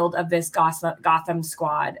midfield of this Gotham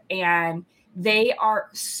squad, and they are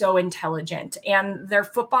so intelligent, and their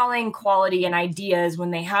footballing quality and ideas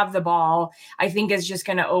when they have the ball, I think is just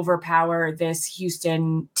going to overpower this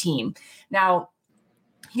Houston team. Now,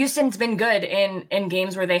 Houston's been good in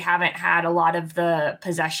games where they haven't had a lot of the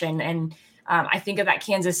possession. And I think of that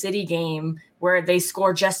Kansas City game where they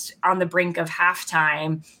score just on the brink of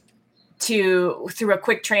halftime, through a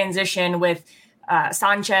quick transition with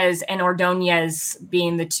Sanchez and Ordonez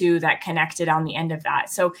being the two that connected on the end of that.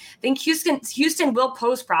 So I think Houston will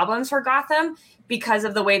pose problems for Gotham because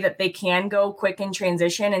of the way that they can go quick in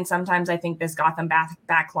transition. And sometimes I think this Gotham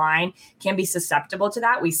back line can be susceptible to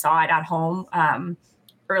that. We saw it at home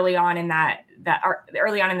early on in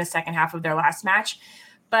early on in the second half of their last match.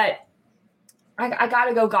 But I got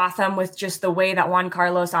to go Gotham with just the way that Juan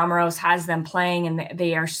Carlos Amaros has them playing, and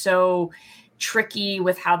they are so tricky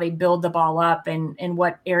with how they build the ball up and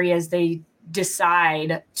what areas they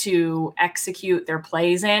decide to execute their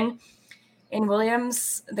plays in. In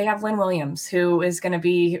Williams, they have Lynn Williams, who is going to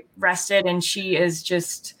be rested, and she is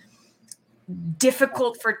just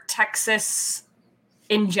difficult for Texas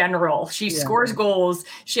in general. She scores goals.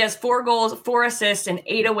 She has 4 goals, 4 assists, and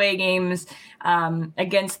 8 away games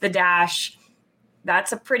against the Dash.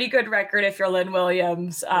 That's a pretty good record if you're Lynn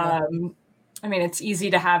Williams. I mean, it's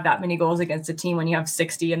easy to have that many goals against a team when you have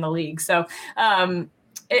 60 in the league. So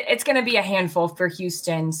it's going to be a handful for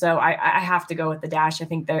Houston. So I have to go with the Dash. I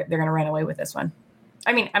think they're going to run away with this one.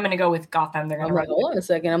 I mean, I'm going to go with Gotham. They're going to run. Hold on a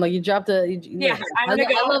second. I'm like, you dropped a.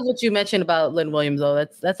 I love what you mentioned about Lynn Williams, though.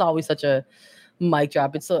 That's always such a mic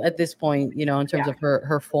drop. It's so at this point, in terms of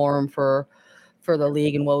her form for the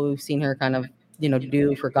league and what we've seen her kind of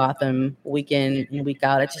do for Gotham week in and week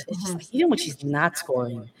out. It's just like, even when she's not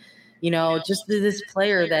scoring. Just this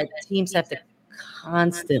player that teams have to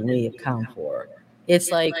constantly account for. It's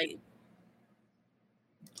like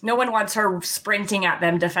no one wants her sprinting at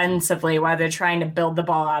them defensively while they're trying to build the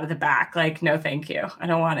ball out of the back. Like, no, thank you. I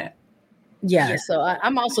don't want it. Yeah. So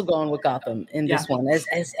I'm also going with Gotham in this one.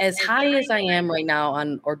 As high as I am right now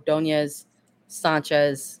on Ordonez,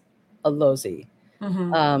 Sanchez, Alozi.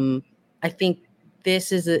 I think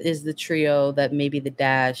this is the trio that maybe the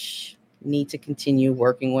Dash need to continue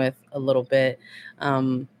working with a little bit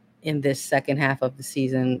in this second half of the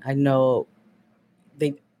season. I know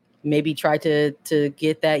they maybe tried to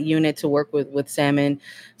get that unit to work with Salmon,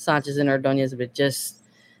 Sanchez, and Ordonez, but it just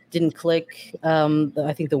didn't click.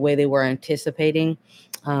 I think the way they were anticipating.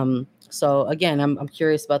 So again, I'm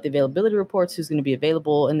curious about the availability reports, who's going to be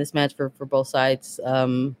available in this match for both sides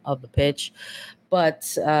of the pitch.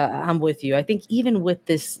 But I'm with you. I think even with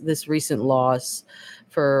this recent loss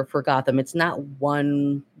for Gotham, it's not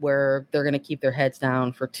one where they're going to keep their heads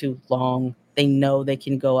down for too long. They know they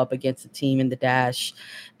can go up against a team in the Dash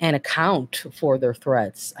and account for their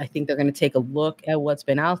threats. I think they're going to take a look at what's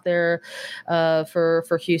been out there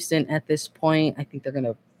for Houston at this point. I think they're going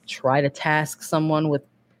to try to task someone with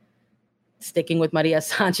sticking with Maria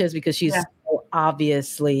Sanchez because she's so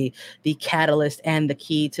obviously the catalyst and the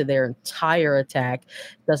key to their entire attack.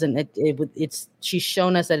 She's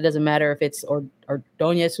shown us that it doesn't matter if it's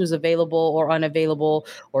Ordonez who's available or unavailable,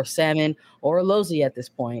 or Salmon or Alozi at this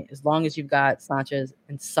point. As long as you've got Sanchez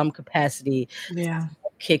in some capacity,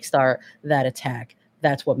 kickstart that attack.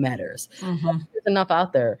 That's what matters. There's enough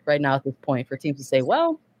out there right now at this point for teams to say,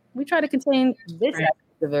 well, we try to contain this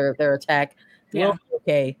aspect of their attack. We'll be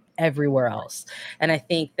okay everywhere else. And I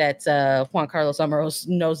think that Juan Carlos Amaros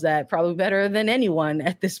knows that probably better than anyone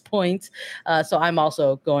at this point. So I'm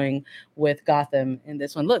also going with Gotham in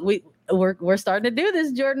this one. Look, we're starting to do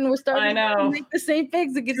this, Jordan. We're starting to make the same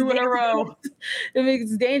picks. It gets 2 in a row. It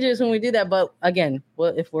makes it dangerous when we do that. But again,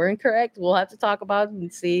 if we're incorrect, we'll have to talk about it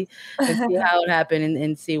and see how it happened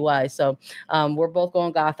and see why. So we're both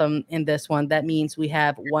going Gotham in this one. That means we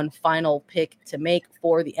have one final pick to make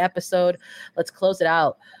for the episode. Let's close it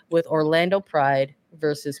out with Orlando Pride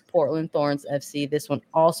versus Portland Thorns FC. This one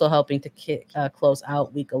also helping to close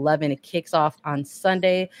out week 11. It kicks off on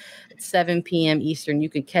Sunday at 7 p.m. Eastern. You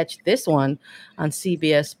can catch this one on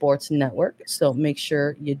CBS Sports Network, so make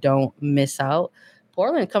sure you don't miss out.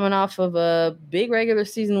 Portland coming off of a big regular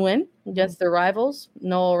season win against their rivals,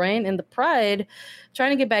 Noel Rain, and the Pride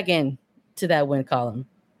trying to get back in to that win column.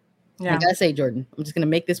 I gotta say, Jordan, I'm just going to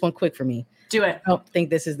make this one quick for me. Do it. I don't think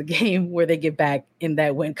this is the game where they get back in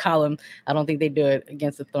that win column. I don't think they do it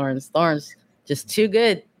against the Thorns. Thorns just too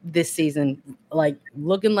good this season, like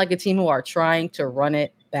looking like a team who are trying to run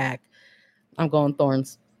it back. I'm going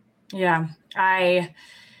Thorns. Yeah, I'm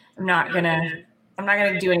not gonna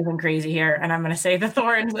do anything crazy here, and I'm gonna say the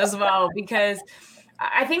Thorns as well, because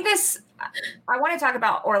I think I want to talk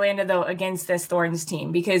about Orlando though against this Thorns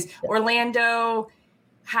team, because Orlando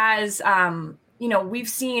has we've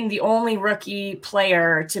seen the only rookie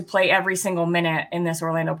player to play every single minute in this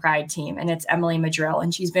Orlando Pride team, and it's Emily Madrill,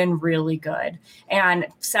 and she's been really good and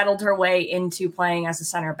settled her way into playing as a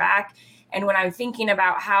center back. And when I'm thinking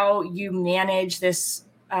about how you manage this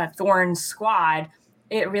Thorns squad,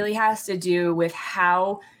 it really has to do with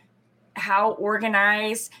how how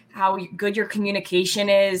organized, how good your communication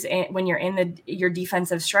is when you're in your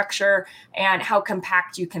defensive structure, and how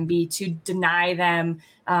compact you can be to deny them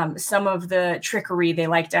some of the trickery they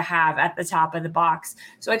like to have at the top of the box.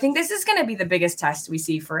 So I think this is going to be the biggest test we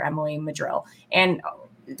see for Emily Madril. And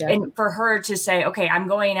for her to say, okay, I'm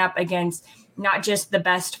going up against not just the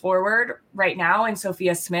best forward right now in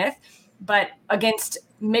Sophia Smith, but against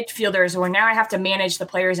midfielders where now I have to manage the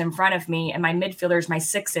players in front of me, and my midfielders, my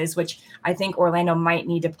sixes, which I think Orlando might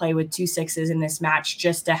need to play with 2 sixes in this match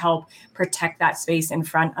just to help protect that space in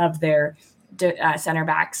front of their center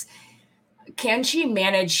backs. Can she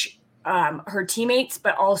manage her teammates,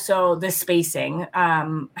 but also the spacing,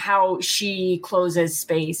 how she closes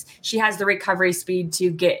space? She has the recovery speed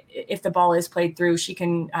to get, if the ball is played through, she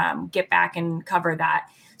can get back and cover that.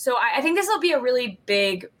 So I think this will be a really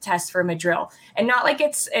big test for Madril, and not like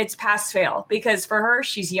it's pass fail, because for her,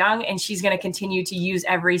 she's young and she's going to continue to use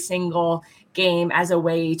every single game as a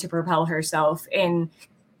way to propel herself in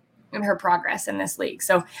her progress in this league.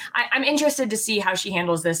 So I'm interested to see how she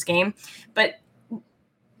handles this game, but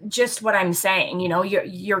just what I'm saying,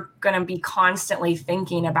 you're going to be constantly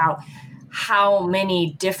thinking about how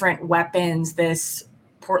many different weapons this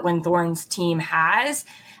Portland Thorns team has.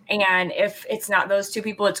 And if it's not those two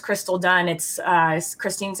people, it's Crystal Dunn, it's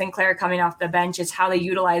Christine Sinclair coming off the bench. It's how they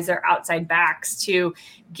utilize their outside backs to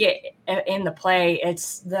get in the play.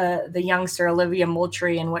 It's the youngster Olivia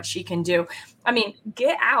Moultrie and what she can do. I mean,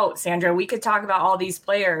 get out, Sandra. We could talk about all these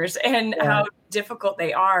players and how difficult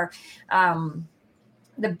they are.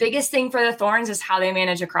 The biggest thing for the Thorns is how they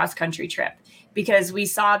manage a cross-country trip, because we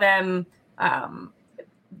saw them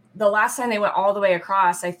the last time they went all the way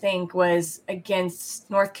across, I think, was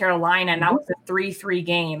against North Carolina, and that was a 3-3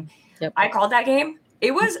 game. Yep. I called that game.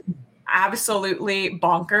 It was absolutely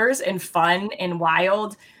bonkers and fun and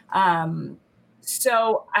wild.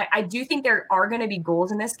 So I do think there are going to be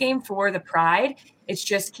goals in this game for the Pride. It's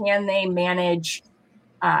just, can they manage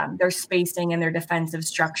their spacing and their defensive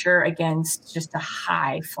structure against just a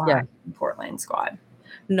high-flying Portland squad?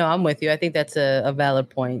 No, I'm with you. I think that's a valid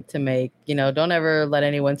point to make. Don't ever let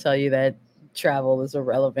anyone tell you that travel is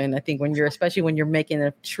irrelevant. I think especially when you're making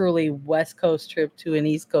a truly West Coast trip to an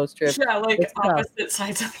East Coast trip. Yeah, like opposite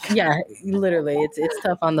sides of the country. Yeah, literally. It's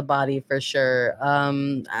tough on the body for sure.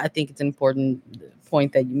 I think it's an important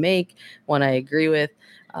point that you make, one I agree with.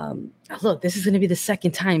 Look, this is going to be the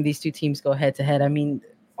second time these two teams go head to head. I mean,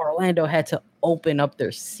 Orlando had to open up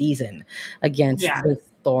their season against the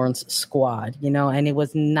Thorns squad, and it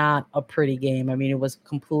was not a pretty game. I mean, it was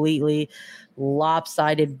completely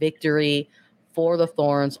lopsided victory for the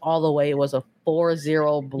Thorns all the way. It was a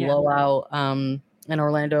 4-0 blowout. And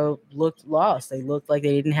Orlando looked lost. They looked like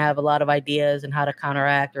they didn't have a lot of ideas and how to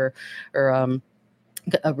counteract or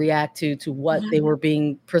react to what they were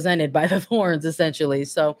being presented by the Thorns, essentially.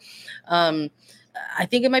 So I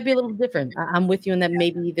think it might be a little different. I'm with you in that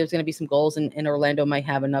maybe there's going to be some goals, and Orlando might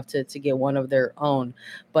have enough to get one of their own.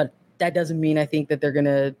 But that doesn't mean I think that they're going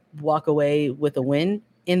to walk away with a win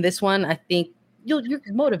in this one. I think you're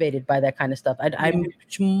motivated by that kind of stuff. I'm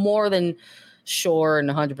more than sure and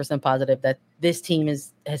 100% positive that this team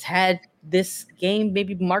has had this game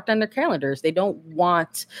maybe marked on their calendars. They don't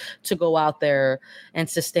want to go out there and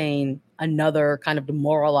sustain another kind of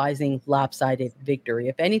demoralizing, lopsided victory.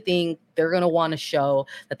 If anything, they're going to want to show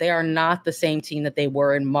that they are not the same team that they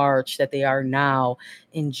were in March, that they are now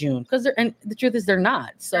in June. And the truth is, they're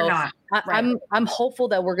not. So they're not. Right. I'm hopeful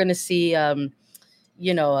that we're going to see a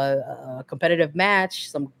competitive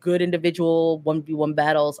match, some good individual 1v1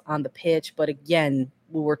 battles on the pitch. But again,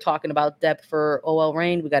 we were talking about depth for OL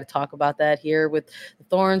Reign. We got to talk about that here with the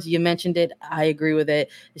Thorns. You mentioned it. I agree with it.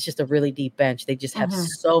 It's just a really deep bench. They just have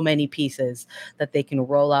so many pieces that they can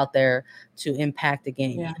roll out there to impact the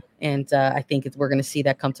game. Yeah. And I think we're going to see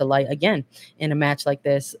that come to light again in a match like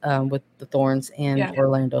this with the Thorns and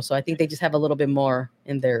Orlando. So I think they just have a little bit more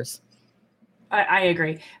in theirs. I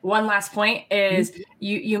agree. One last point is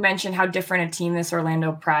you mentioned how different a team this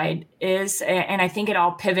Orlando Pride is. And I think it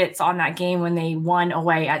all pivots on that game when they won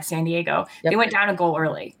away at San Diego. Yep. They went down a goal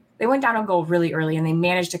early. They went down a goal really early, and they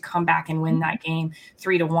managed to come back and win that game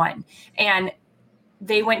 3-1. And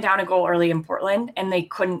they went down a goal early in Portland, and they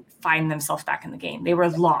couldn't find themselves back in the game. They were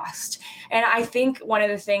lost. And I think one of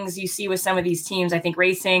the things you see with some of these teams, I think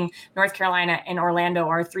Racing, North Carolina, and Orlando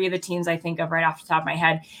are three of the teams I think of right off the top of my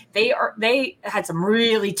head. They had some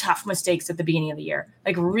really tough mistakes at the beginning of the year,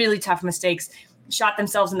 like really tough mistakes, shot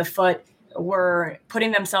themselves in the foot, were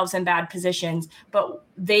putting themselves in bad positions, but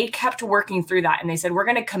they kept working through that. And they said, we're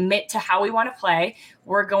going to commit to how we want to play.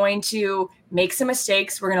 We're going to make some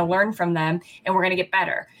mistakes. We're going to learn from them and we're going to get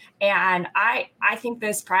better. And I think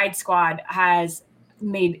this Pride squad has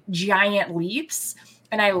made giant leaps.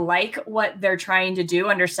 And I like what they're trying to do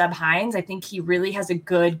under Seb Hines. I think he really has a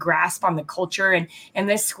good grasp on the culture. And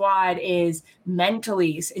this squad is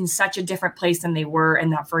mentally in such a different place than they were in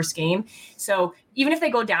that first game. So even if they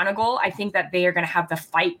go down a goal, I think that they are going to have the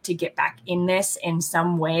fight to get back in this in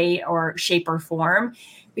some way or shape or form,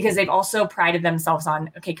 because they've also prided themselves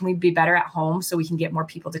on, okay, can we be better at home so we can get more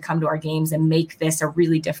people to come to our games and make this a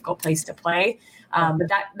really difficult place to play? But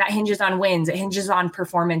that hinges on wins. It hinges on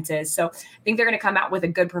performances. So I think they're going to come out with a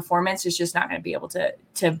good performance. It's just not going to be able to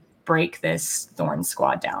break this Thorns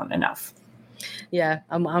squad down enough. Yeah,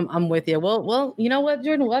 I'm with you. Well, you know what,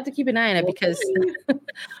 Jordan, we'll have to keep an eye on it because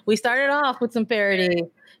we started off with some parity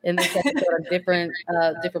in this episode of different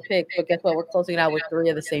picks. But guess what? We're closing it out with 3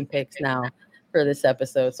 of the same picks now for this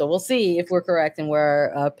episode. So we'll see if we're correct and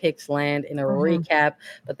where our picks land in a recap.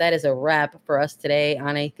 But that is a wrap for us today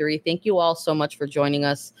on A3. Thank you all so much for joining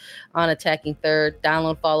us on Attacking Third.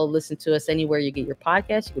 Download, follow, listen to us anywhere you get your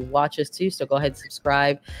podcast. You can watch us too. So go ahead and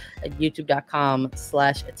subscribe at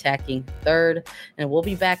youtube.com/Attacking Third. And we'll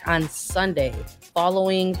be back on Sunday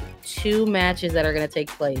following 2 matches that are going to take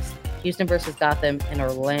place: Houston versus Gotham and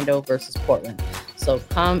Orlando versus Portland. So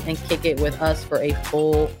come and kick it with us for a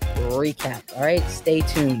full recap. All right, stay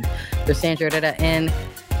tuned. For Sandra Herrera and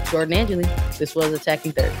Jordan Angeli, this was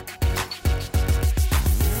Attacking Third.